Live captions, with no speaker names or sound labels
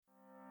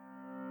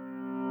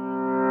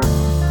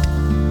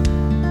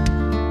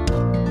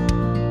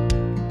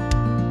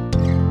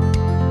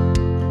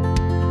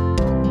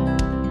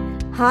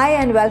Hi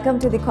and welcome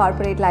to the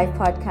Corporate Life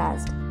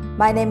Podcast.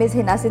 My name is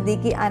Hina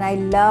Siddiqui and I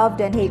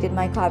loved and hated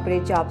my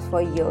corporate jobs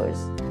for years.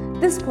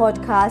 This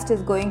podcast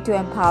is going to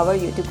empower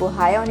you to go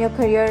high on your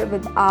career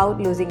without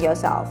losing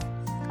yourself.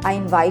 I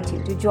invite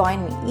you to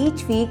join me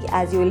each week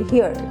as you will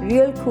hear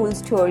real cool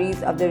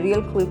stories of the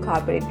real cool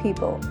corporate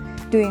people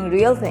doing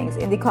real things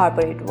in the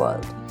corporate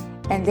world.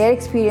 And their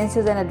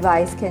experiences and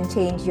advice can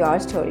change your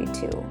story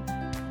too.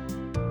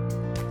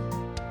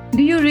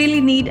 Do you really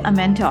need a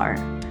mentor?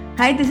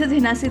 Hi, this is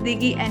Hina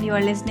Siddiqui and you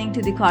are listening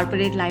to the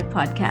Corporate Life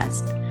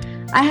Podcast.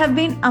 I have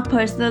been a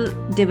personal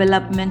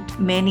development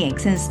maniac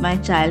since my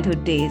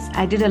childhood days.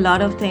 I did a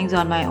lot of things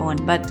on my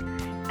own, but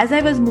as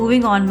I was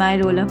moving on my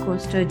roller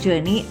coaster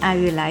journey, I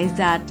realized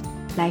that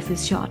life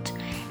is short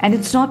and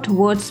it's not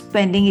worth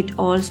spending it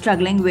all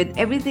struggling with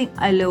everything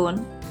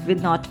alone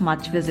with not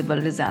much visible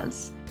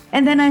results.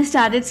 And then I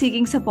started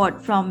seeking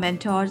support from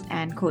mentors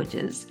and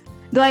coaches.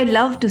 Though I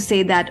love to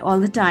say that all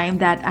the time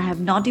that I have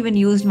not even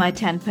used my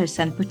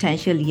 10%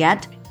 potential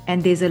yet,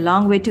 and there's a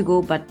long way to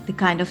go, but the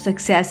kind of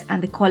success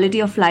and the quality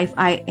of life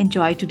I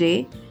enjoy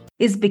today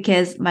is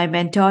because my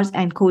mentors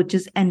and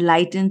coaches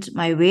enlightened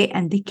my way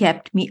and they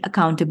kept me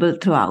accountable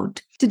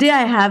throughout. Today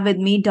I have with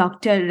me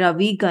Dr.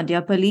 Ravi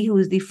Gandyapalli, who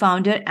is the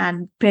founder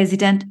and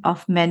president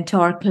of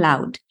Mentor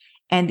Cloud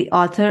and the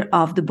author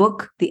of the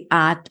book, The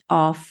Art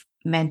of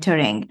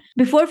Mentoring.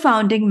 Before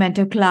founding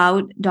Mentor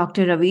Cloud,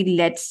 Dr. Ravi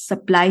led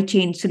supply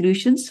chain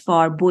solutions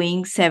for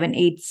Boeing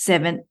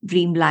 787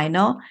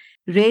 Dreamliner,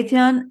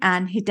 Raytheon,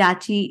 and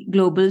Hitachi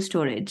Global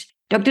Storage.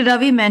 Dr.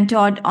 Ravi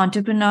mentored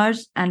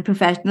entrepreneurs and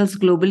professionals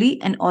globally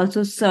and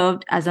also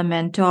served as a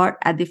mentor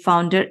at the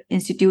Founder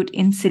Institute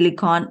in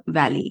Silicon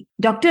Valley.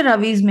 Dr.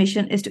 Ravi's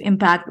mission is to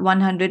impact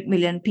 100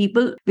 million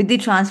people with the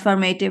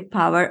transformative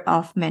power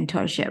of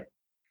mentorship.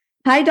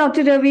 Hi,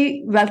 Dr.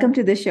 Ravi. Welcome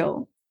to the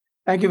show.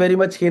 Thank you very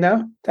much,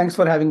 Hina. Thanks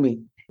for having me.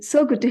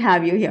 So good to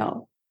have you here.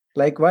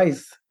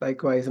 Likewise.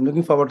 I'm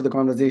looking forward to the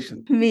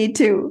conversation. Me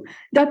too.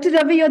 Dr.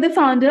 Ravi, you're the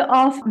founder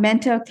of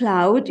Mentor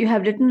Cloud. You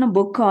have written a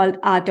book called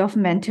Art of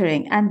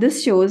Mentoring, and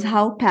this shows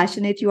how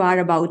passionate you are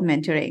about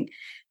mentoring.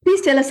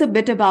 Please tell us a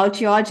bit about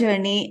your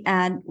journey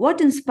and what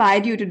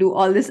inspired you to do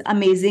all this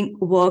amazing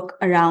work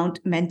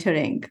around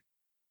mentoring.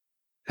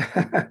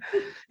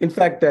 In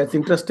fact, it's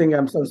interesting.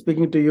 I'm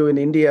speaking to you in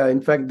India. In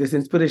fact, this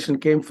inspiration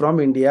came from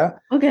India.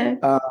 Okay.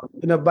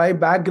 By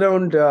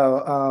background,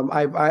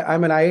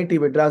 I'm an IIT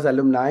Madras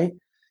alumni,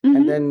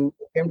 and then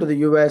came to the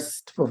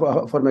US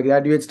for my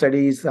graduate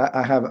studies.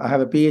 I have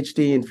a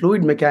PhD in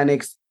fluid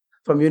mechanics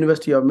from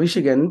University of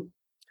Michigan,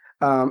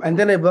 and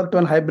then I worked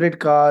on hybrid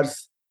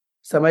cars,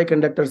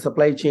 semiconductor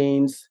supply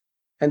chains,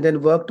 and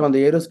then worked on the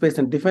aerospace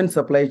and defense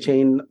supply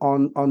chain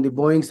on the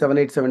Boeing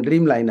 787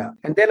 Dreamliner.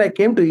 And then I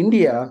came to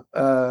India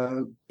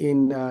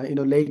in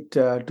late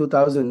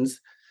 2000s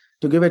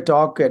to give a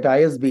talk at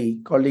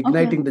ISB called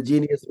Igniting the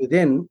Genius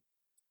Within.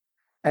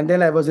 And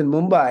then I was in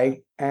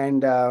Mumbai,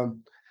 and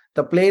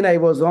the plane I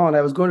was on,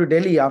 I was going to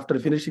Delhi after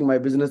finishing my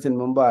business in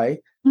Mumbai.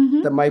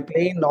 My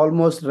plane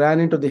almost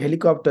ran into the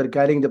helicopter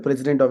carrying the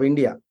President of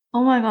India.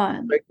 Oh my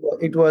God.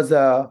 It was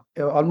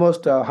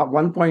almost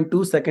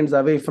 1.2 seconds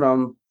away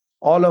from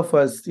all of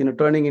us,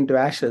 turning into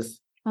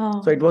ashes.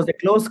 Oh. So it was a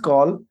close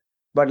call,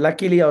 but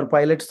luckily our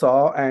pilot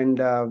saw and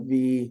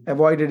we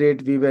avoided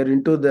it. We were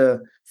into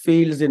the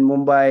fields in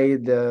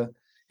Mumbai.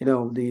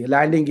 The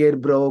landing gear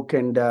broke,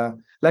 and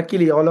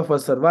luckily all of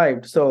us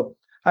survived. So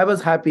I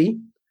was happy.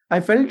 I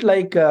felt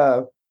like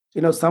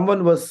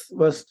someone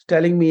was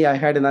telling me I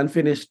had an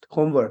unfinished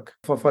homework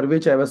for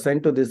which I was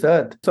sent to this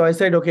earth. So I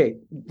said, okay,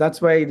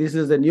 that's why this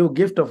is a new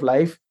gift of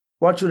life.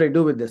 What should I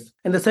do with this?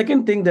 And the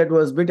second thing that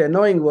was a bit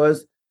annoying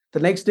was the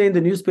next day in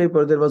the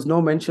newspaper, there was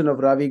no mention of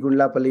Ravi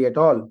Gandyapalli at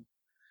all.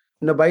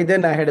 By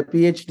then I had a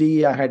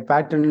PhD, I had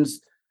patents,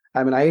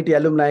 I'm an IIT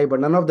alumni, but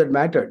none of that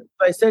mattered.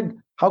 So I said,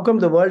 how come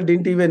the world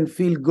didn't even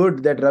feel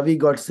good that Ravi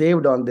got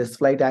saved on this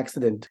flight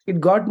accident? It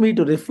got me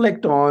to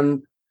reflect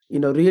on,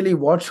 really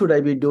what should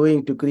I be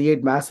doing to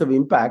create massive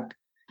impact?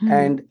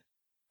 And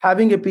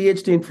having a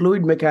PhD in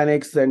fluid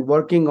mechanics and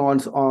working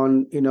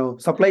on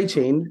supply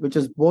chain, which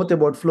is both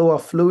about flow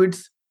of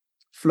fluids,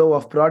 flow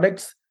of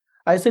products,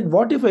 I said,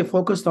 what if I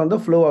focused on the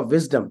flow of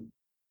wisdom?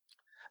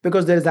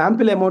 Because there is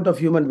ample amount of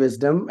human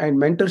wisdom and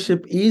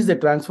mentorship is a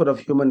transfer of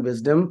human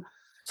wisdom.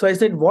 So I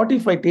said, what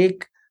if I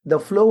take the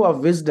flow of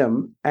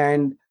wisdom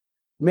and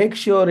make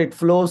sure it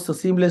flows so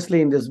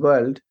seamlessly in this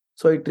world,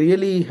 so it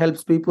really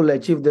helps people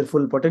achieve their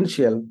full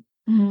potential?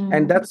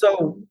 And that's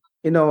how,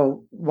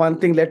 one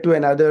thing led to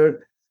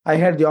another. I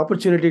had the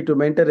opportunity to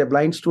mentor a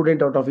blind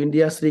student out of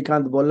India,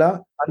 Srikant Bolla.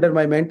 Under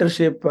my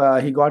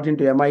mentorship, he got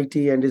into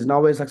MIT and is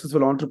now a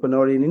successful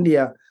entrepreneur in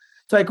India.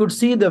 So I could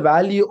see the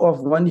value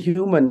of one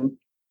human,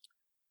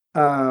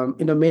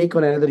 make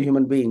on another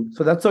human being.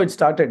 So that's how it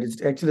started.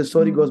 It's actually the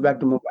story goes back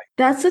to Mumbai.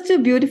 That's such a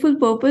beautiful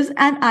purpose.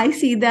 And I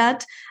see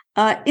that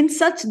in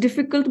such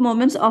difficult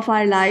moments of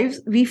our lives,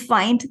 we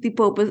find the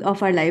purpose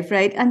of our life,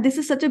 right? And this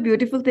is such a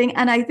beautiful thing.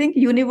 And I think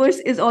universe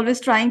is always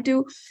trying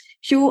to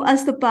show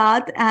us the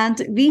path,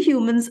 and we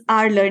humans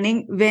are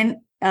learning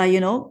when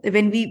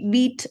when we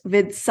meet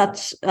with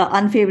such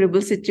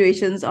unfavorable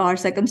situations or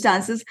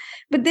circumstances,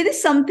 but there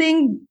is some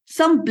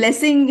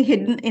blessing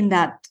hidden in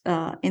that,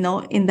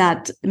 in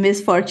that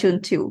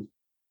misfortune too.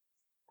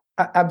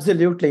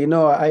 Absolutely.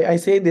 I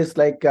say this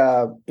like,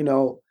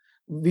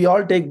 we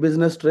all take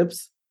business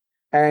trips.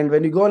 And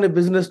when you go on a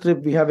business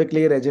trip, we have a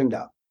clear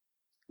agenda,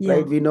 Yeah.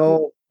 right? We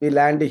know we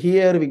land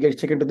here, we get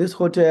check into this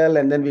hotel,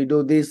 and then we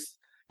do these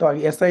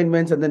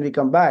assignments, and then we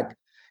come back.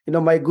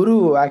 My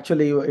guru,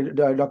 actually,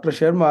 Dr.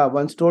 Sharma,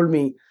 once told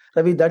me,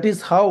 Ravi, that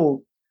is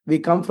how we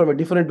come from a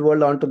different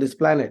world onto this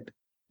planet.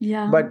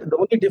 Yeah. But the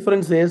only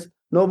difference is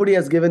nobody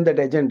has given that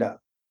agenda.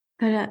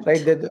 Correct.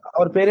 Right?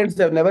 Our parents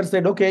have never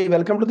said, okay,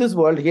 welcome to this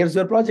world. Here's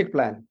your project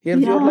plan.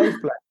 Here's your life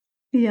plan.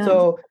 Yeah.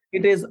 So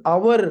it is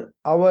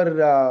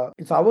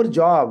it's our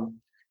job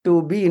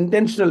to be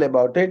intentional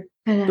about it,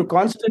 Correct. to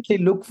constantly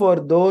look for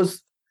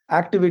those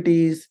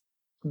activities,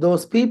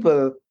 those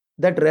people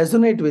that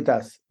resonate with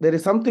us. There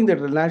is something that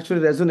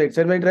naturally resonates,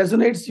 and when it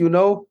resonates,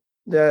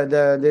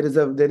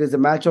 there is a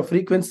match of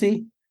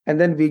frequency,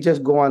 and then we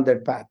just go on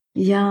that path.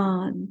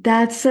 Yeah,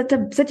 that's such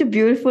a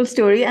beautiful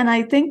story, and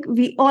I think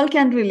we all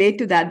can relate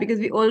to that because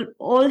we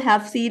all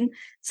have seen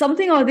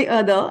something or the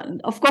other.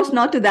 Of course,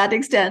 not to that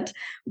extent,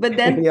 but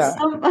then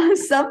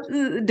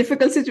some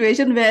difficult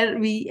situation where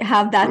we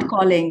have that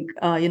calling,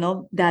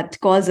 that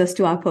calls us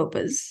to our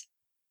purpose.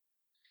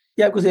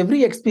 Yeah, because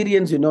every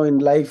experience, in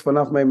life, one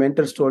of my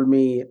mentors told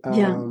me,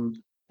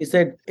 he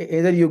said,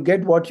 either you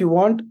get what you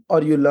want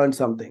or you learn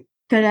something.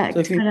 Correct. So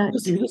if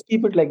you just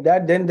keep it like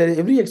that, then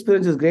every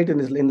experience is great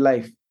in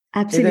life.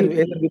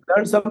 Absolutely. Either we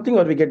learn something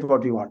or we get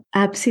what we want.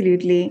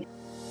 Absolutely.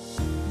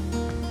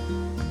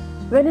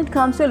 When it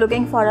comes to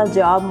looking for a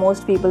job,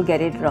 most people get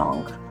it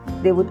wrong.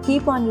 They would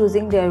keep on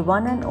using their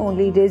one and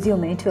only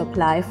resume to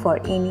apply for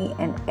any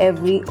and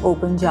every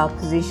open job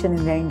position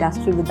in their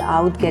industry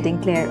without getting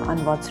clear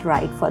on what's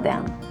right for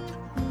them.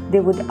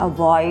 They would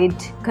avoid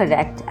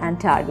correct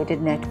and targeted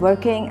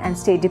networking and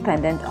stay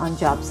dependent on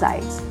job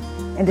sites.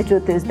 And the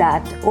truth is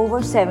that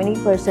over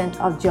 70%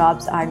 of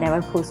jobs are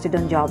never posted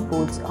on job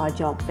boards or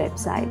job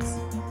websites.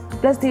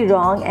 Plus the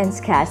wrong and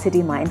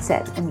scarcity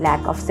mindset and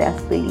lack of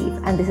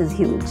self-belief, and this is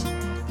huge.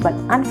 But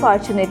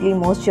unfortunately,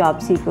 most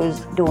job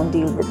seekers don't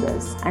deal with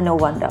this, and no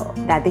wonder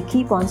that they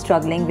keep on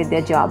struggling with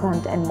their job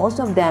hunt, and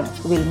most of them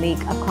will make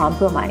a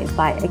compromise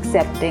by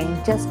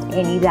accepting just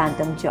any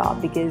random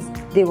job because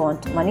they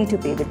want money to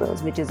pay the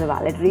bills, which is a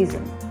valid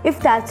reason.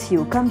 If that's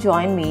you, come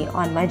join me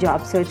on my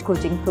job search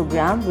coaching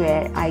program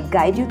where I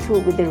guide you through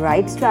with the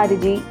right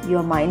strategy,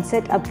 your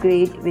mindset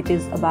upgrade, which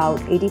is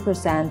about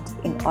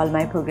 80% in all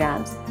my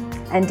programs,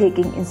 and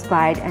taking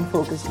inspired and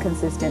focused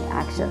consistent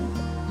action.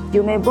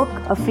 You may book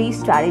a free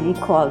strategy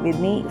call with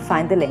me.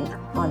 Find the link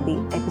on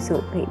the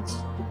episode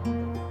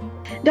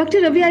page.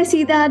 Dr. Ravi, I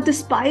see that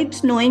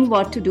despite knowing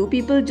what to do,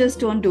 people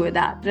just don't do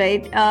that,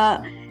 right?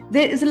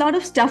 There is a lot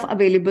of stuff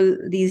available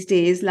these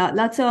days,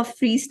 lots of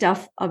free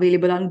stuff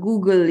available on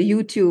Google,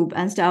 YouTube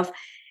and stuff.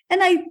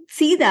 And I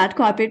see that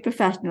corporate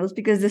professionals,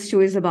 because this show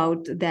is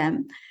about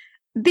them,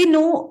 they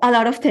know a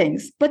lot of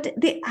things, but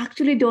they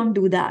actually don't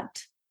do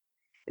that,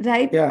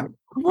 right? Yeah.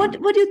 What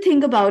do you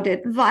think about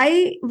it?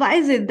 Why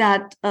is it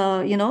that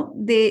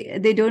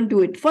they don't do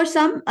it? For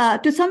some,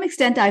 to some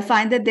extent, I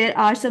find that there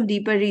are some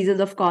deeper reasons,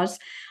 of course.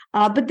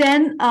 But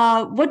then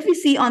what we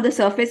see on the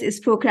surface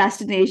is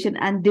procrastination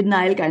and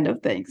denial kind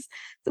of things.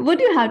 So what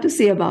do you have to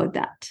say about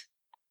that?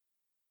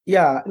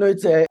 Yeah, no,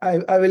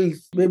 I will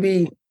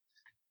maybe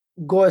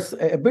go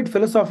a bit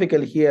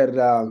philosophical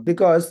here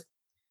because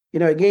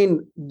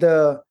again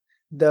the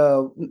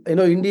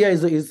India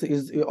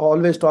is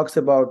always talks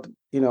about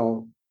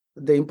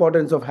the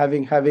importance of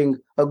having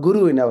a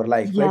guru in our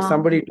life, right?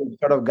 Somebody to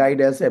sort of guide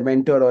us, a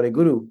mentor or a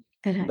guru.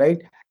 Correct.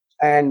 Right?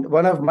 And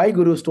one of my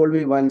gurus told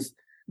me once,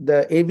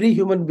 every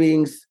human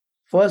being's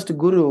first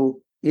guru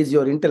is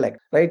your intellect,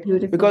 right?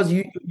 Beautiful. Because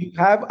you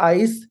have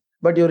eyes,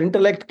 but your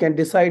intellect can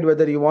decide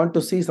whether you want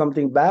to see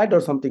something bad or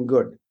something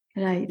good.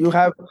 Right. You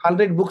have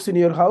 100 books in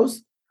your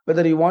house,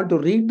 whether you want to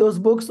read those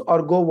books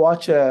or go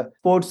watch a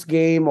sports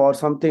game or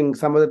some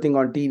other thing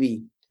on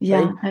TV.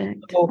 Yeah, right? correct.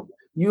 So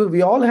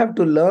we all have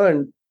to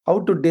learn how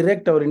to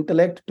direct our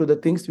intellect to the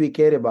things we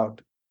care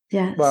about.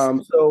 Yes.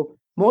 So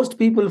most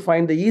people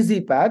find the easy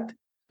path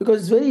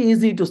because it's very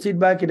easy to sit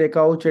back in a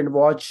couch and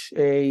watch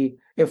a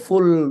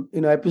full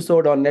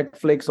episode on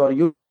Netflix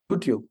or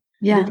YouTube.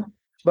 Yeah.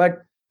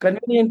 But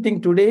convenient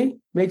thing today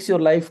makes your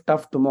life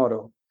tough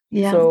tomorrow.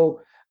 Yeah.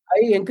 So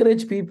I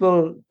encourage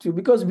people to,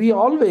 because we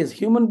always,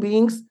 human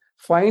beings,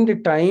 find a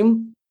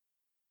time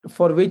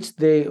for which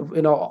they,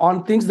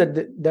 on things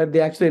that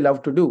they actually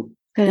love to do.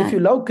 Correct. If you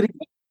love cricket,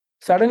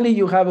 suddenly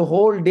you have a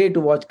whole day to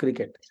watch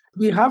cricket.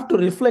 We have to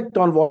reflect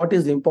on what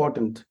is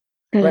important.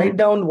 Correct. Write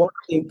down what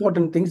are the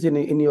important things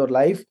in your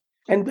life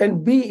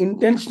and be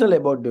intentional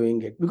about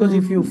doing it. Because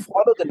if you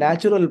follow the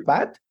natural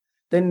path,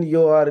 then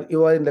you are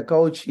in the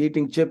couch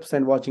eating chips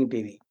and watching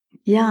TV.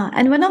 Yeah.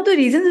 And one of the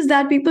reasons is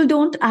that people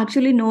don't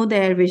actually know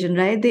their vision,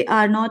 right? They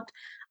are not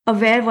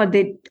aware what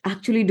they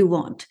actually do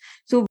want.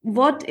 So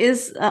what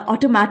is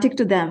automatic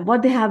to them,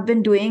 what they have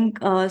been doing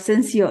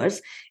since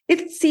years,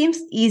 it seems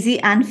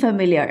easy and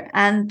familiar,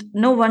 and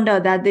no wonder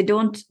that they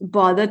don't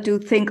bother to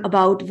think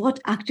about what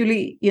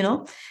actually,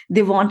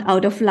 they want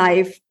out of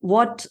life,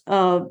 what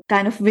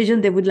kind of vision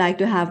they would like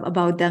to have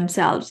about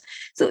themselves.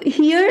 So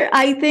here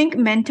I think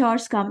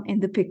mentors come in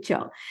the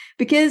picture,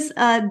 because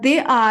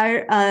they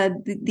are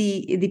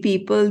the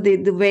people,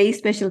 the very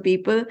special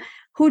people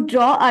who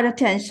draw our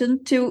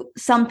attention to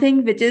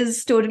something which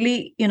is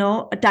totally,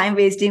 time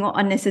wasting or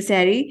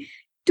unnecessary,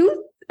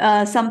 to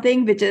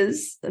something which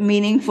is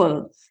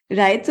meaningful,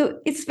 right? So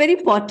it's very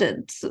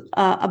important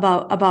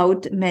about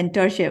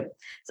mentorship.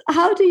 So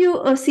how do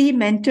you see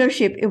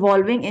mentorship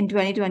evolving in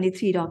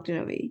 2023, Dr.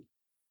 Ravi?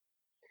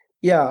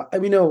 Yeah, I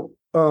mean,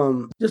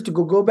 just to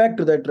go back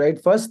to that,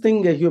 right? First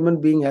thing a human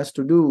being has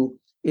to do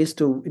is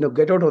to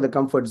get out of the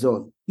comfort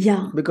zone,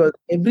 Yeah, because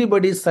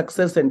everybody's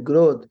success and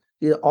growth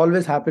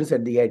always happens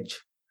at the edge,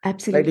 right?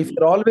 If absolutely.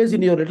 you're always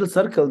in your little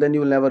circle, then you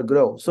will never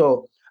grow.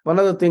 So one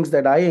of the things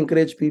that I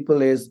encourage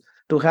people is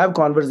to have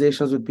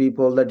conversations with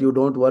people that you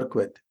don't work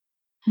with.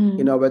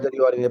 Hmm. Whether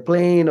you are in a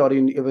plane or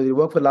whether you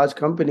work for a large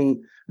company,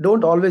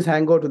 don't always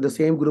hang out with the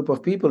same group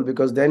of people,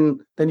 because then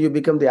you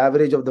become the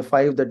average of the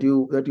five that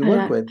you work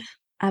Correct. with. So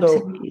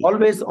Absolutely.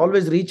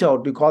 always reach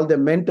out. You call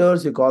them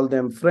mentors, you call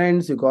them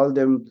friends, you call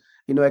them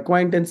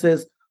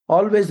acquaintances.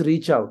 Always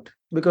reach out,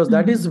 because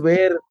that Mhm. is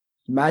where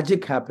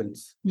magic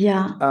happens.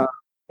 Yeah. uh,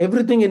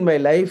 Everything in my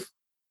life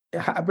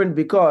happened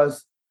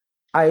because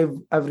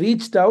I've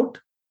reached out,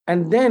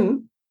 and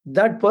then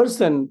that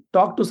person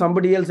talked to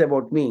somebody else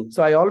about me.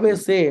 So I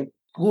always say,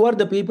 who are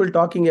the people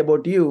talking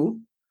about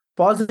you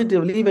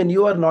positively when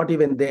you are not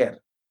even there?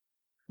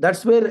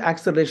 That's where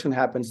acceleration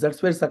happens.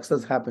 That's where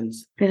success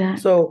happens. Correct.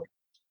 So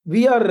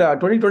we are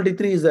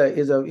 2023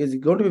 is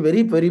going to be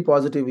very, very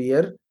positive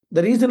year.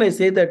 The reason I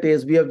say that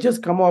is we have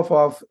just come off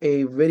of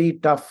a very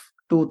tough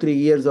 2 3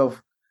 years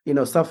of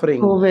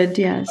suffering, COVID,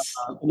 yes.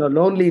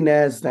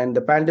 loneliness and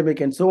the pandemic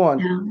and so on.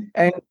 Yeah.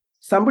 And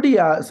somebody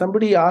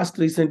asked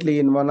recently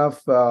in one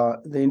of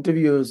the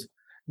interviews,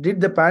 did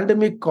the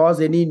pandemic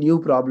cause any new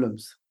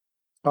problems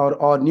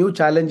or new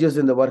challenges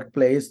in the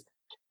workplace?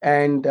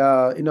 And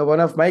one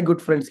of my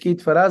good friends,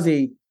 Keith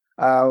Farazi,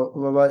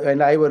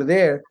 and I were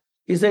there.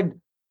 He said,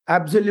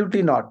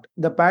 absolutely not.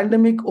 The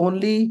pandemic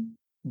only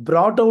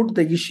brought out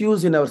the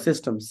issues in our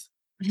systems.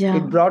 Yeah.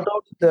 It brought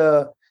out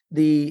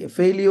the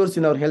failures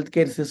in our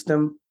healthcare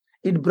system.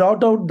 It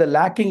brought out the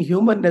lacking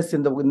humanness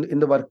in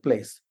the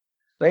workplace.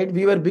 Right?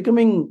 We were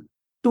becoming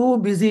too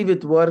busy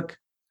with work.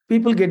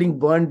 People getting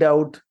burned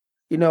out.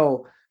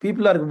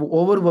 People are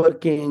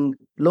overworking.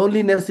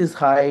 Loneliness is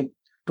high.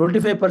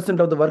 25%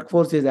 of the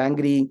workforce is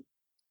angry.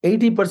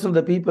 80% of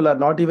the people are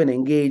not even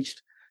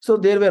engaged. So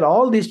there were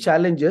all these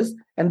challenges,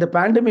 and the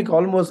pandemic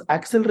almost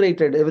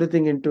accelerated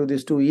everything into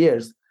these 2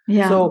 years.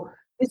 Yeah. So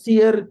this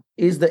year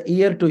is the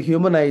year to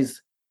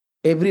humanize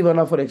every one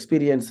of our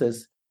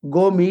experiences.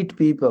 Go meet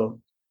people,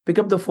 pick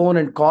up the phone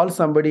and call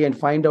somebody and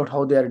find out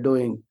how they are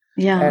doing.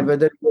 Yeah. And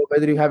whether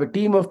you have a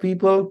team of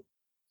people,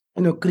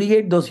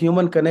 create those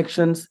human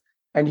connections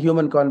and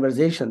human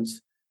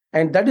conversations.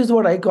 And that is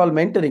what I call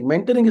mentoring.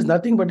 Mentoring is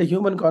nothing but a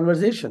human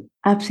conversation.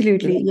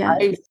 Absolutely.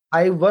 Yes.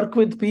 I work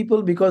with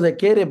people because I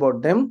care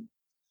about them.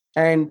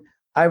 And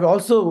I've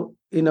also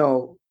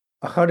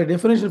heard a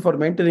definition for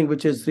mentoring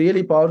which is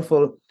really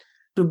powerful.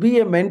 To be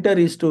a mentor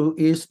is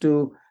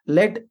to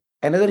let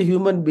another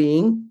human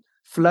being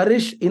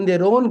flourish in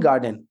their own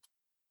garden.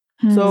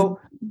 Hmm. So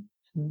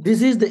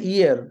this is the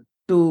year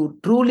to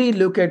truly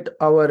look at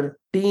our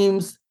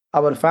teams,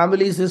 our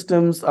family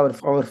systems,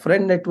 our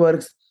friend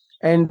networks,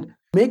 and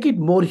make it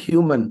more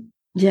human.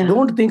 Yeah.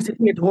 Don't think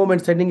sitting at home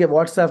and sending a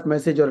WhatsApp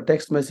message or a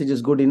text message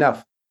is good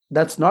enough.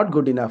 That's not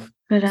good enough.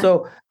 Correct.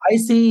 So I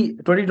see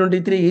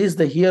 2023 is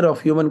the year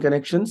of human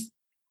connections,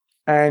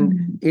 and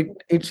Hmm.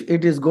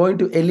 it is going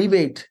to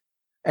elevate.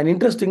 And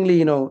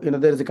interestingly,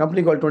 there is a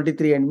company called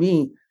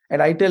 23andMe,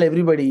 and I tell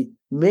everybody,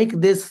 make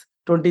this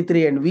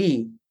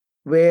 23andMe,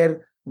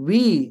 where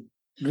we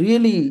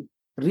really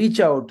reach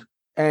out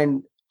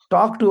and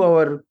talk to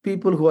our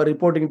people who are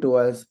reporting to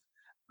us,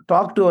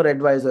 talk to our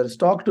advisors,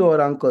 talk to our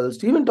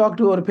uncles, even talk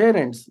to our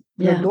parents.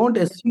 Yeah. Don't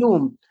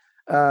assume.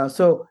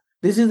 So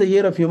this is the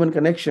year of human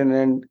connection,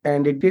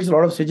 and it gives a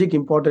lot of strategic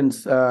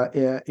importance.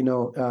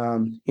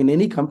 In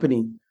any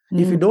company,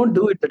 if you Mm. don't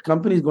do it, that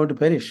company is going to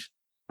perish.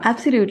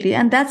 Absolutely.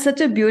 And that's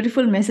such a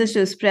beautiful message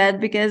to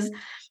spread, because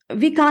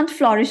we can't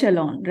flourish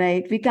alone,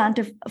 right? We can't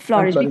Can't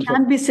flourish. We flourish.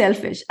 can't be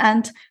selfish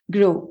and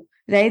grow,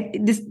 right?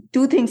 These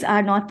two things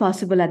are not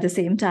possible at the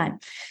same time.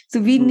 So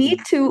we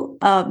need to,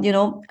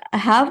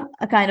 have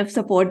a kind of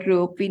support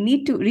group. We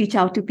need to reach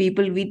out to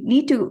people. We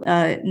need to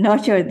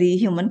nurture the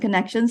human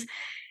connections.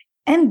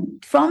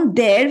 And from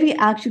there, we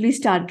actually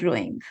start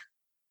growing.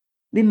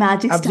 The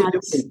magic starts.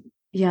 Absolutely.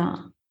 Yeah.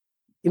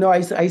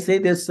 I say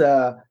this.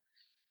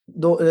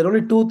 Though there are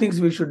only two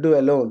things we should do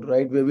alone,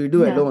 right? We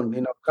do Yeah.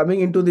 alone. Coming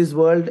into this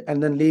world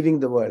and then leaving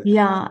the world.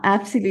 Yeah.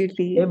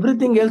 Absolutely.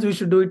 Everything else we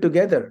should do it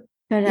together.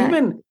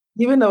 Correct.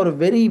 Even our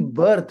very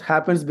birth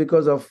happens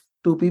because of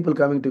two people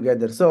coming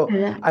together. So I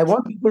Correct.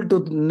 want people to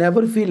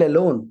never feel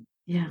alone.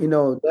 Yeah.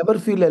 Never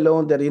feel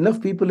alone. There are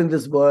enough people in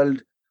this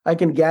world. I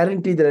can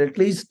guarantee there are at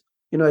least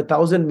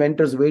 1,000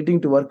 mentors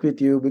waiting to work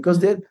with you, because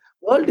Mm. their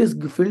world is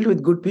filled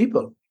with good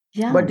people.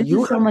 Yeah, But this is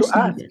you so have to much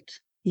ask. needed.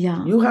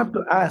 Yeah. You have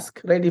to ask,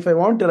 right? If I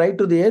want to ride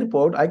to the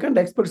airport, I can't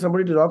expect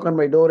somebody to knock on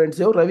my door and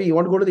say, "Oh, Ravi, you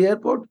want to go to the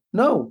airport?"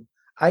 No,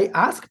 I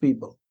ask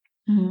people,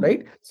 Mm.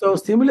 right? So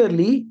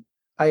similarly,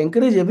 I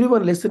encourage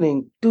everyone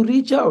listening to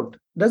reach out.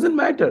 Doesn't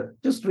matter.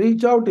 Just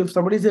reach out. If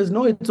somebody says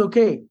no, it's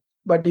okay.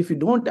 But if you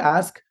don't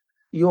ask,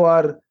 you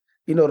are,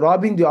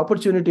 robbing the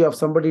opportunity of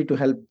somebody to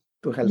help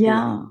you.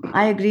 Yeah,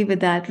 I agree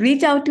with that.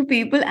 Reach out to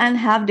people and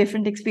have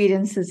different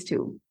experiences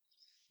too.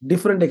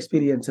 Different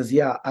experiences.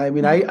 Yeah. I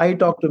mean, Yeah. I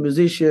talk to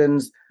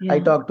musicians, I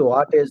Yeah. talk to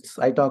artists,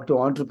 I talk to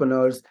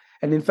entrepreneurs.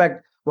 And in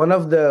fact, one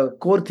of the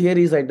core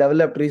theories I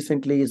developed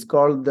recently is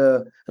called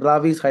the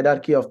Ravi's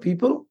hierarchy of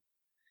people.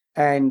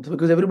 And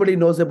because everybody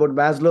knows about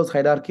Maslow's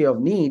hierarchy of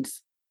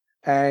needs,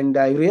 and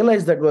I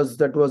realized that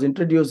was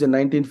introduced in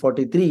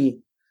 1943.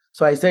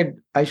 So I said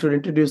I should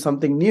introduce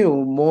something new,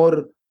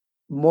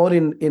 more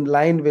in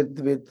line with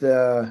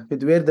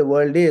where the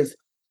world is.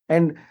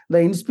 And the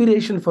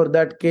inspiration for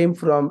that came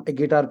from a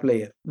guitar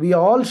player. We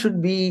all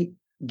should be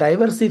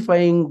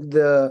diversifying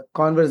the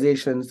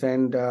conversations,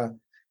 and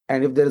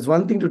if there is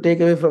one thing to take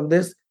away from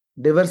this,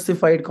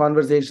 diversified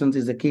conversations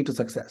is the key to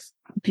success.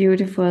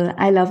 Beautiful.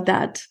 I love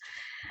that.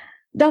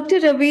 Dr.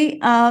 Ravi,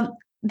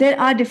 there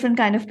are different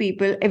kind of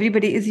people.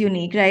 Everybody is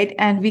unique, right?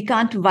 And we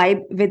can't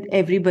vibe with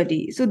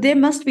everybody. So there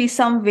must be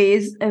some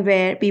ways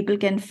where people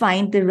can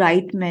find the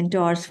right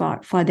mentors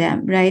for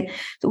them, right?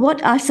 So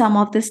what are some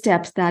of the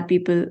steps that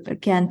people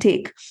can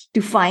take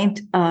to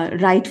find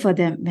right for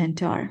them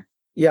mentor?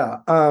 Yeah.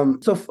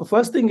 So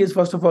first thing is,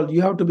 first of all,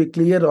 you have to be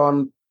clear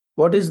on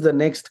what is the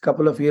next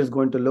couple of years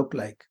going to look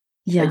like.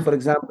 Like, Yeah. for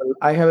example,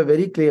 I have a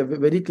very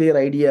clear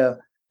idea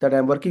that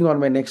I'm working on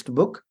my next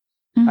book.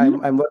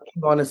 Mm-hmm. I'm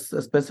working on a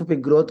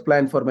specific growth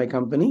plan for my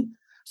company.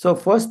 So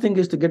first thing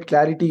is to get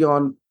clarity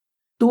on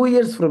 2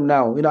 years from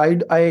now. When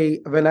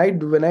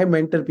I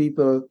mentor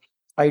people,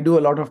 I do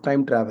a lot of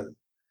time travel.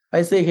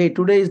 I say, hey,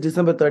 today is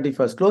December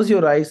 31st. Close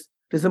your eyes.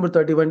 December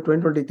 31,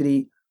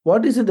 2023.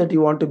 What is it that you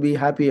want to be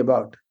happy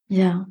about?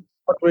 Yeah.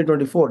 Or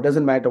 2024,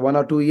 doesn't matter, 1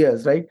 or 2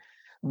 years, right?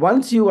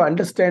 Once you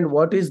understand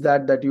what is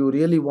that you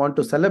really want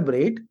to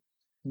celebrate,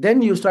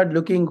 then you start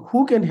looking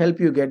who can help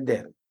you get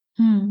there.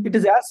 Hmm. It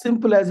is as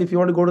simple as, if you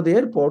want to go to the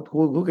airport,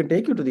 who can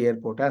take you to the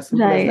airport, as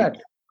simple as Right. that.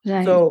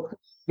 Right. So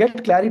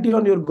get clarity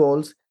on your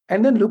goals,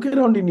 and then look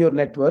around in your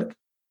network,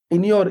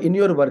 in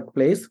your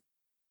workplace,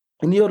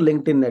 in your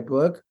LinkedIn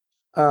network,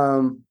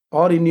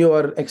 or in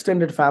your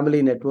extended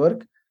family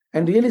network,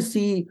 and really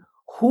see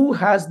who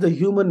has the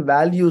human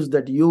values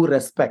that you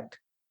respect.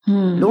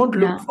 Hmm. Don't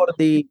look Yeah. for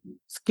the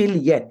skill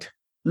yet.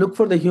 Look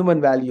for the human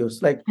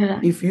values. Like,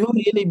 Right. if you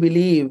really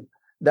believe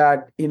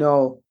that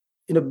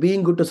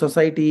being good to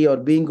society or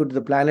being good to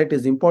the planet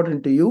is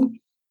important to you,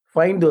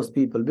 find those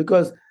people.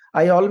 Because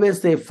I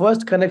always say,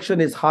 first connection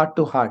is heart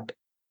to heart,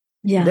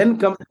 Yeah. then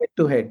comes head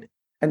to head,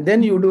 and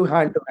then you do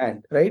hand to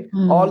hand, right?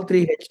 Hmm. All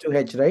three H to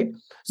H, right?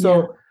 Yeah.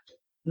 So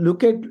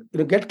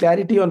get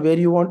clarity on where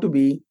you want to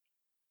be,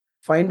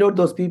 find out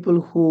those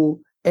people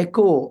who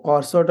echo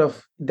or sort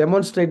of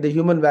demonstrate the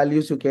human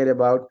values you care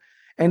about,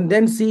 and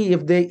then see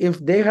if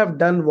they have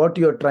done what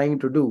you're trying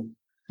to do.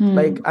 Hmm.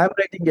 Like, I'm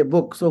writing a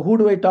book, so who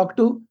do I talk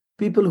to?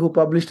 People who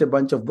published a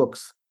bunch of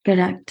books.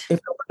 Correct. If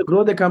I want to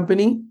grow the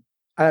company,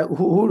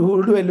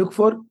 who do I look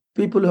for?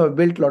 People who have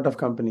built a lot of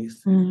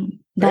companies, Hmm.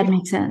 That right?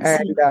 makes sense.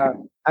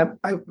 And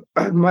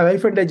my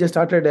wife and I just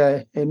started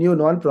a new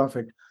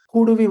nonprofit.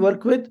 Who do we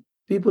work with?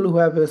 People who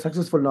have a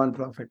successful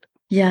nonprofit.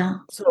 Yeah.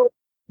 So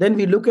then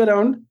we look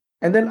around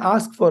and then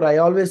ask for, I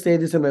always say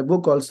this in my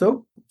book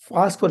also,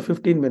 ask for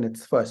 15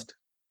 minutes first.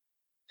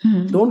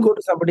 Hmm. Don't go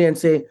to somebody and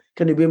say,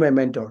 can you be my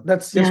mentor?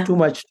 That's just Yeah. too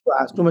much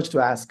to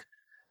ask.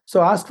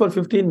 So ask for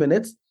 15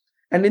 minutes.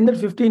 And in that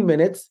 15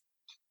 minutes,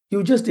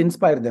 you just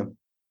inspire them.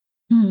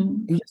 Hmm.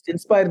 You just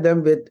inspire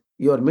them with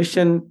your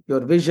mission, your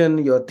vision,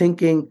 your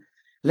thinking.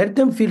 Let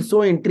them feel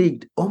so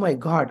intrigued. Oh my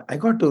God, I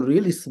got to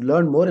really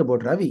learn more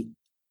about Ravi.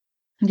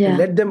 And Yeah.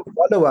 let them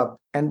follow up,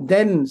 and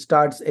then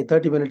starts a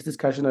 30 minutes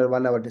discussion or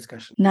 1 hour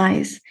discussion.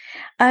 Nice.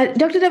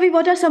 Dr. Ravi,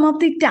 what are some of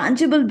the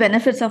tangible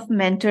benefits of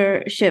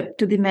mentorship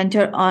to the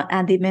mentor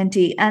and the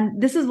mentee?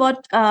 And this is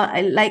what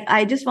I like.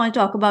 I just want to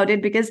talk about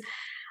it because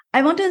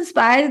I want to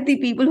inspire the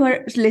people who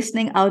are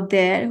listening out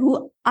there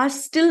who are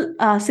still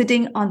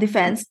sitting on the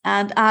fence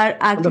and are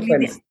On the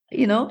actually, fence.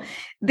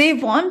 they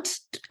want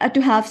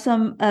to have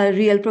some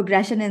real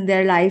progression in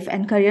their life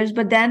and careers,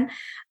 but then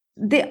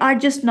they are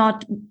just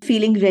not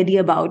feeling ready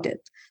about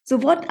it. So,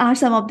 what are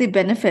some of the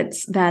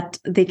benefits that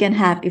they can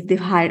have if they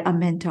hire a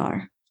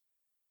mentor?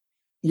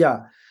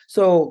 Yeah.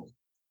 So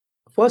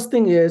first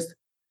thing is,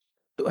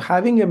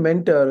 having a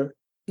mentor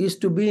is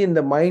to be in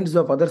the minds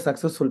of other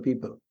successful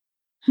people.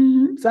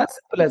 It's Mhm. as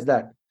simple as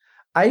that.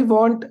 I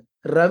want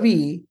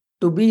Ravi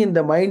to be in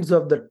the minds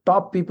of the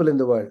top people in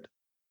the world.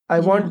 I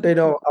Yeah. want,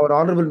 our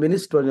honorable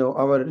minister,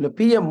 our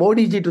PM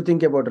Modi ji to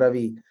think about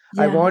Ravi.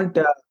 I Yeah. want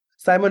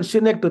Simon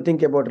Sinek to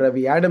think about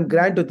Ravi, Adam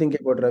Grant to think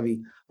about Ravi.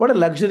 What a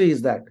luxury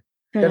is that?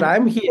 That Correct.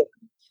 I'm here,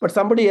 but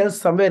somebody else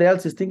somewhere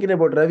else is thinking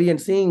about Ravi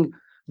and seeing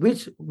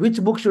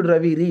which book should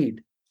Ravi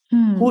read, who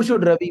Hmm.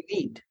 should Ravi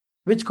meet,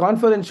 which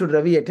conference should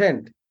Ravi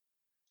attend.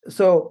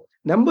 So,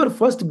 number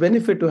first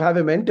benefit to have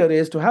a mentor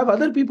is to have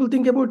other people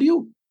think about you.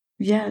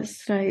 Yes,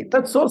 right.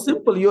 That's so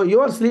simple. You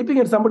are sleeping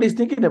and somebody is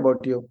thinking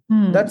about you.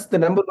 Hmm. That's the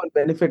number one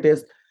benefit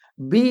is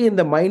be in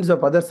the minds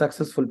of other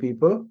successful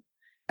people.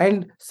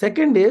 And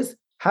second is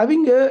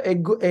having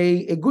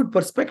a good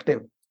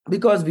perspective,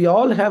 because we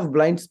all have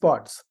blind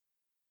spots.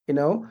 We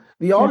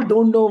all Correct.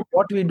 don't know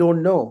what we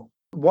don't know.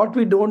 What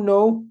we don't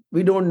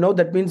know.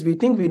 That means we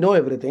think we know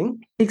everything.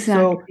 So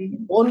Exactly.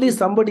 only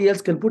somebody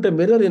else can put a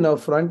mirror in our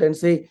front and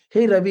say,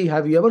 "Hey, Ravi,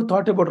 have you ever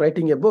thought about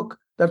writing a book?"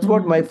 That's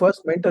what my Hmm.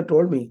 first mentor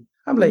told me.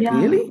 I'm like, Yeah.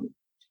 really?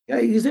 Yeah,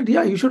 he said,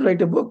 yeah, you should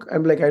write a book.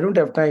 I'm like, I don't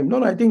have time. No,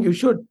 no, I think you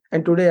should.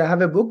 And today I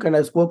have a book and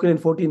I've spoken in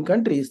 14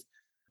 countries.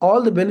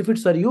 All the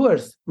benefits are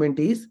yours,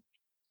 mentees.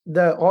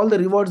 All the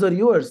rewards are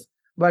yours.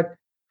 But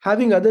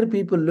having other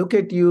people look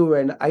at you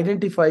and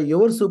identify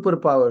your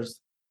superpowers,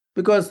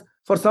 because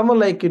for someone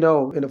like,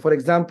 for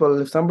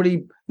example, if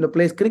somebody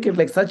plays cricket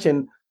like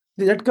Sachin,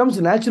 that comes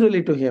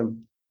naturally to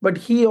him. But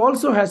he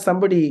also has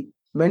somebody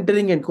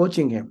mentoring and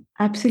coaching him,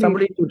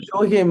 somebody Absolutely. to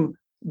show him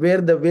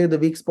where the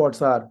weak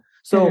spots are.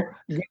 So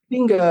Correct.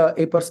 getting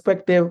a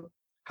perspective,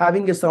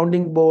 having a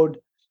sounding board,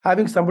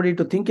 having somebody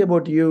to think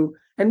about you,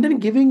 and then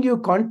giving you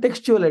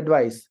contextual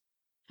advice.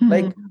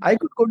 Like Hmm. I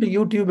could go to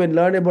YouTube and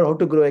learn about how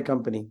to grow a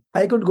company.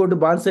 I could go to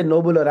Barnes and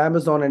Noble or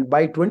Amazon and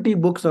buy 20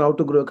 books on how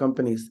to grow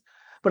companies.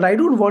 But I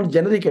don't want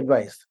generic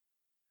advice.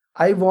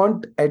 I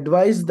want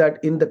advice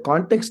that in the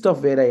context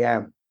of where I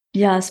am,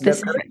 Yeah, the current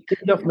specific.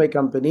 stage of my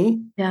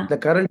company, Yeah. the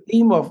current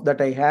team of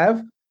that I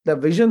have, the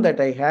vision that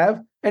I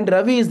have, and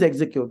Ravi is the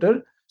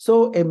executor.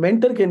 So a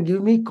mentor can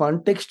give me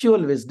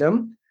contextual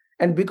wisdom,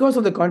 and because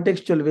of the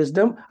contextual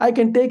wisdom, I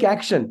can take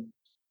action.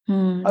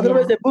 Hmm.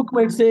 Otherwise, Yeah. a book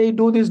might say,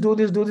 do this, do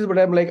this, do this, but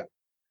I'm like,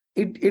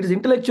 it is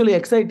intellectually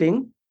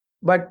exciting,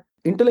 but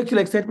intellectual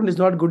excitement is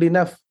not good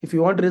enough. If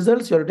you want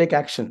results, you have to take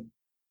action.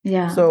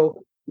 Yeah.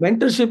 So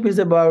mentorship is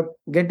about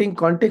getting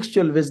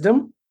contextual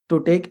wisdom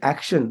to take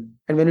action.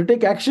 And when you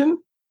take action,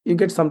 you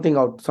get something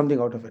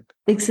out of it.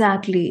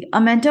 Exactly.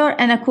 A mentor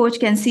and a coach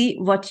can see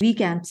what we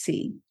can't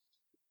see.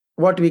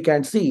 What we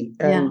can see.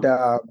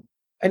 Yeah.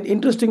 And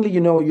interestingly,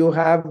 you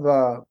have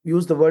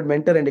used the word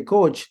mentor and a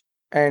coach.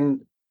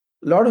 And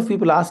a lot of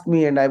people ask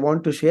me, and I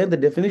want to share the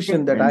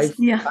definition that Difference.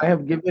 Yeah. I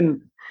have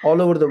given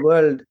all over the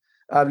world.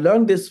 I've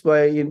learned this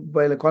by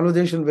a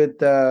conversation with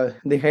the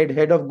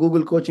head of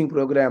Google coaching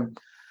program.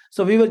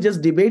 So we were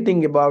just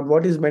debating about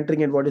what is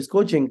mentoring and what is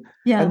coaching. And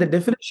Yeah. the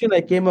definition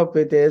I came up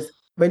with is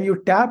when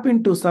you tap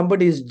into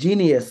somebody's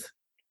genius,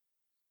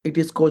 it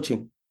is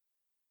coaching.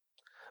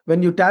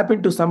 When you tap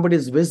into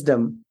somebody's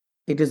wisdom,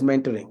 it is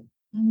mentoring.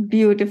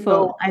 Beautiful.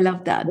 So I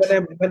love that.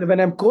 when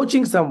I'm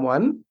coaching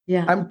someone,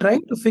 Yeah. I'm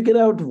trying to figure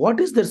out what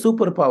is their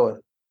superpower,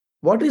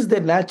 what is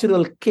their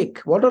natural kick,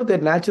 what are their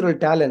natural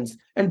talents,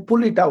 and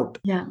pull it out.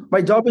 Yeah.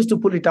 My job is to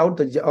pull it out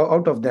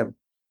of them.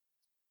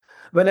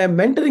 When I'm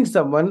mentoring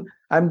someone,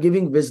 I'm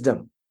giving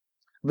wisdom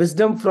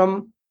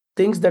from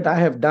things that I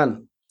have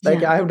done.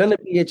 Like Yeah. I have done a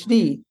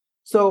PhD,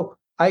 so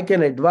I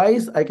can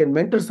advise, I can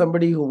mentor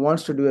somebody who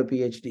wants to do a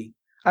PhD.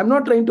 I'm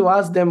not trying to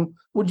ask them,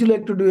 would you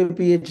like to do a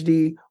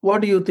PhD?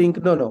 What do you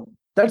think? No, no,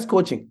 that's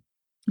coaching.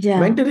 Yeah.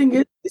 Mentoring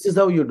is this is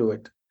how you do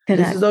it. This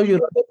is Correct. how you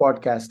run a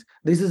podcast.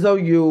 This is how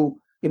you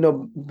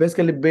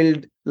basically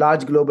build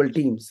large global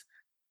teams.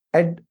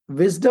 And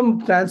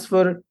wisdom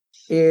transfer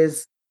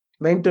is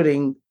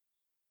mentoring.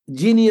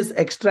 Genius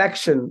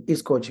extraction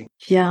is coaching.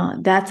 Yeah.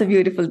 That's a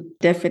beautiful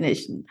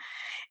definition.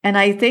 And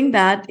I think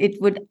that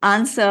it would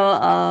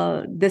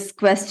answer this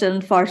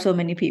question for so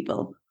many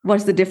people.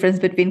 What's the difference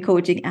between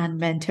coaching and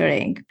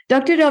mentoring?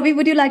 Dr. Ravi,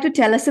 would you like to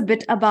tell us a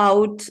bit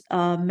about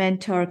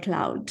Mentor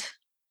Cloud?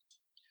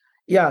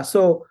 Yeah.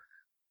 So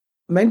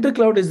Mentor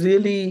Cloud is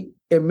really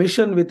a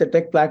mission with a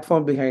tech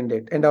platform behind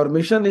it. And our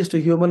mission is to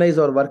humanize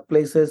our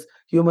workplaces,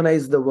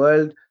 humanize the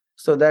world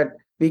so that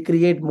we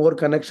create more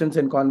connections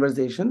and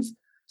conversations.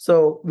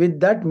 So,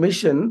 with that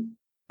mission,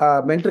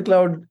 Mentor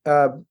Cloud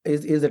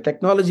is a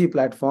technology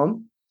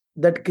platform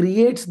that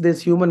creates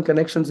these human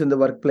connections in the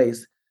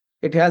workplace.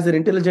 It has an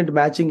intelligent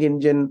matching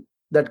engine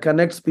that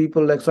connects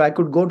people. Like, so I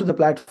could go to the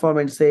platform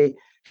and say,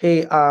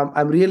 hey,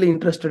 I'm really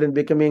interested in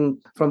becoming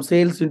from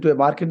sales into a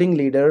marketing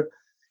leader.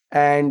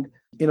 And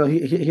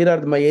here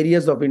are my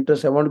areas of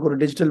interest. I want to go to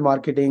digital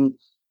marketing,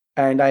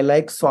 and I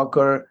like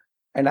soccer,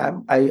 and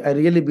I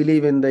really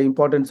believe in the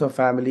importance of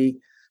family.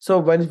 So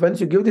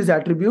once you give these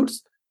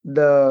attributes,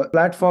 the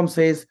platform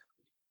says,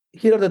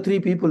 here are the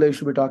three people that you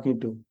should be talking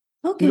to. You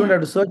don't Okay.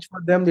 have to search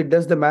for them. It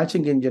does the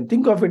matching engine.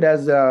 Think of it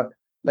as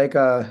like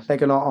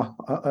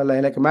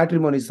a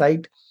matrimony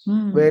site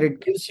where Hmm. it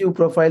gives you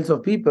profiles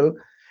of people,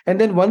 and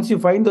then once you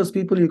find those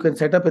people, you can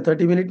set up a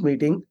 30-minute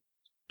meeting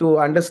to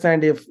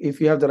understand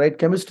if you have the right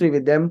chemistry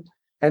with them,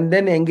 and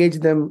then engage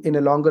them in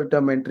a longer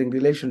term mentoring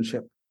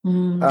relationship.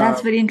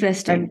 That's very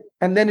interesting.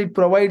 And then it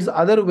provides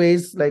other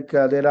ways, like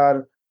there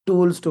are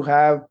tools to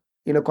have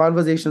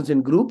conversations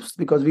in groups,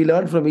 because we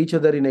learn from each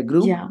other in a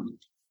group. Yeah.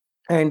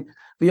 And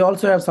we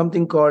also have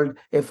something called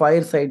a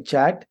fireside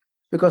chat,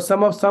 because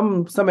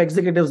some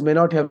executives may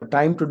not have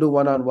time to do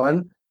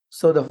one-on-one.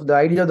 So the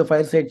idea of the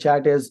fireside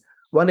chat is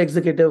one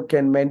executive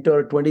can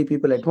mentor 20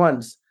 people at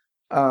once.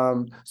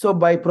 So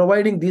by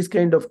providing these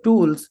kind of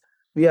tools,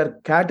 we are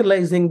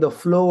catalyzing the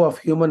flow of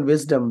human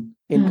wisdom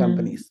in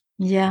companies.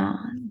 Yeah,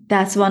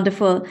 that's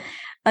wonderful.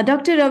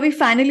 Dr. Ravi,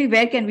 finally,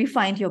 where can we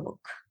find your book?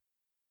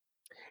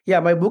 Yeah,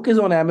 my book is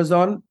on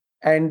Amazon.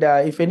 And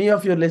if any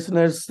of your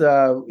listeners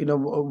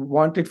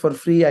want it for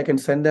free, I can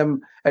send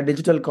them a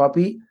digital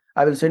copy.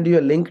 I will send you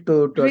a link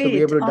to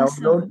be able to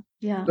download.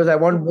 Yeah. Because I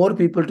want more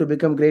people to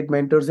become great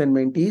mentors and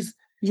mentees.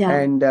 Yeah.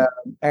 And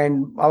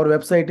our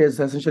website is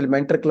essentially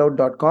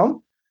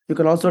mentorcloud.com. You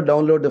can also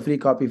download the free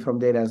copy from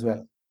there as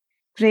well.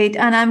 Great.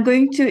 And I'm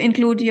going to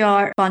include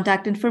your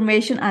contact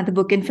information and the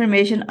book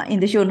information in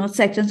the show notes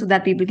section so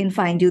that people can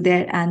find you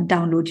there and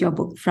download your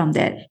book from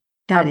there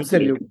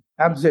directly.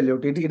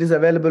 Absolutely. It is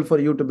available for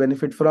you to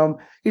benefit from.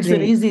 It's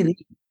an easy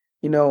read.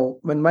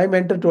 When my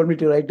mentor told me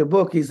to write a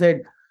book, he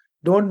said,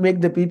 don't make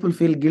the people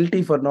feel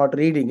guilty for not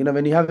reading.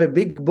 When you have a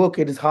big book,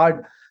 it is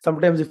hard.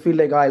 Sometimes you feel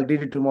like, I'll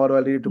read it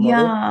tomorrow.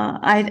 Yeah,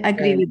 I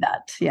agree with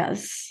that.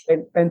 Yes.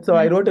 And so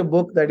I wrote a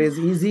book that is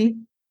easy,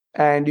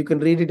 and you can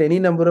read it any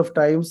number of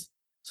times.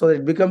 So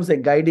it becomes a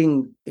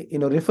guiding,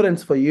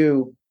 reference for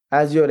you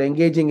as you're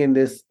engaging in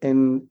this,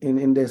 in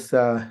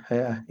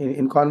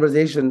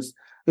conversations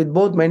with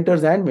both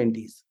mentors and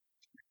mentees.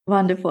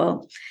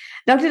 Wonderful.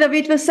 Dr. Ravi,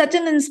 it was such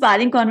an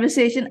inspiring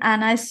conversation,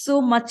 and I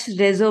so much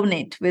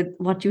resonate with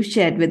what you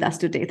shared with us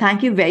today.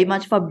 Thank you very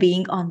much for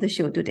being on the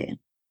show today.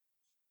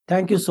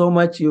 Thank you so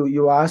much.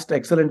 You asked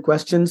excellent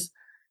questions,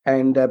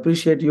 and I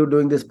appreciate you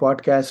doing this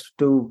podcast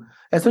to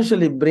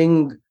essentially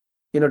bring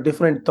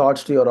different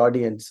thoughts to your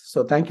audience.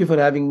 So thank you for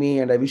having me,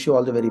 and I wish you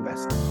all the very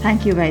best.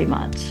 Thank you very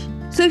much.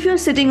 So if you're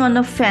sitting on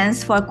the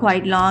fence for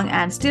quite long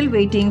and still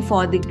waiting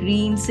for the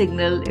green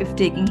signal if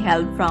taking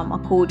help from a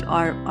coach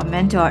or a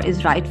mentor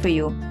is right for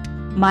you,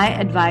 my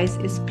advice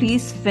is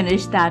please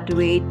finish that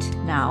wait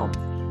now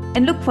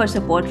and look for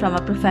support from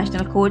a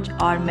professional coach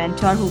or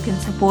mentor who can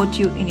support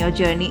you in your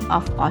journey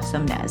of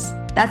awesomeness.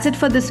 That's it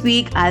for this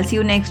week. I'll see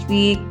you next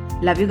week.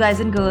 Love you guys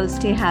and girls.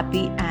 Stay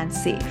happy and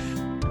safe.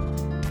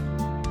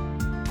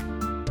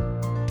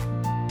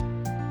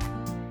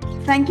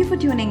 Thank you for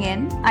tuning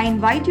in. I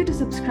invite you to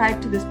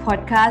subscribe to this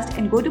podcast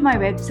and go to my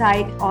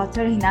website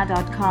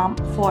authorhina.com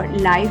for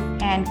life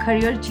and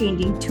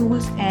career-changing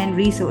tools and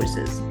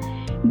resources.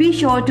 Be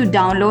sure to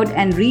download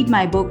and read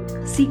my book,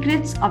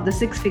 Secrets of the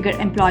Six-Figure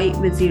Employee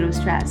with Zero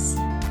Stress.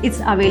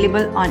 It's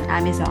available on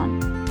Amazon.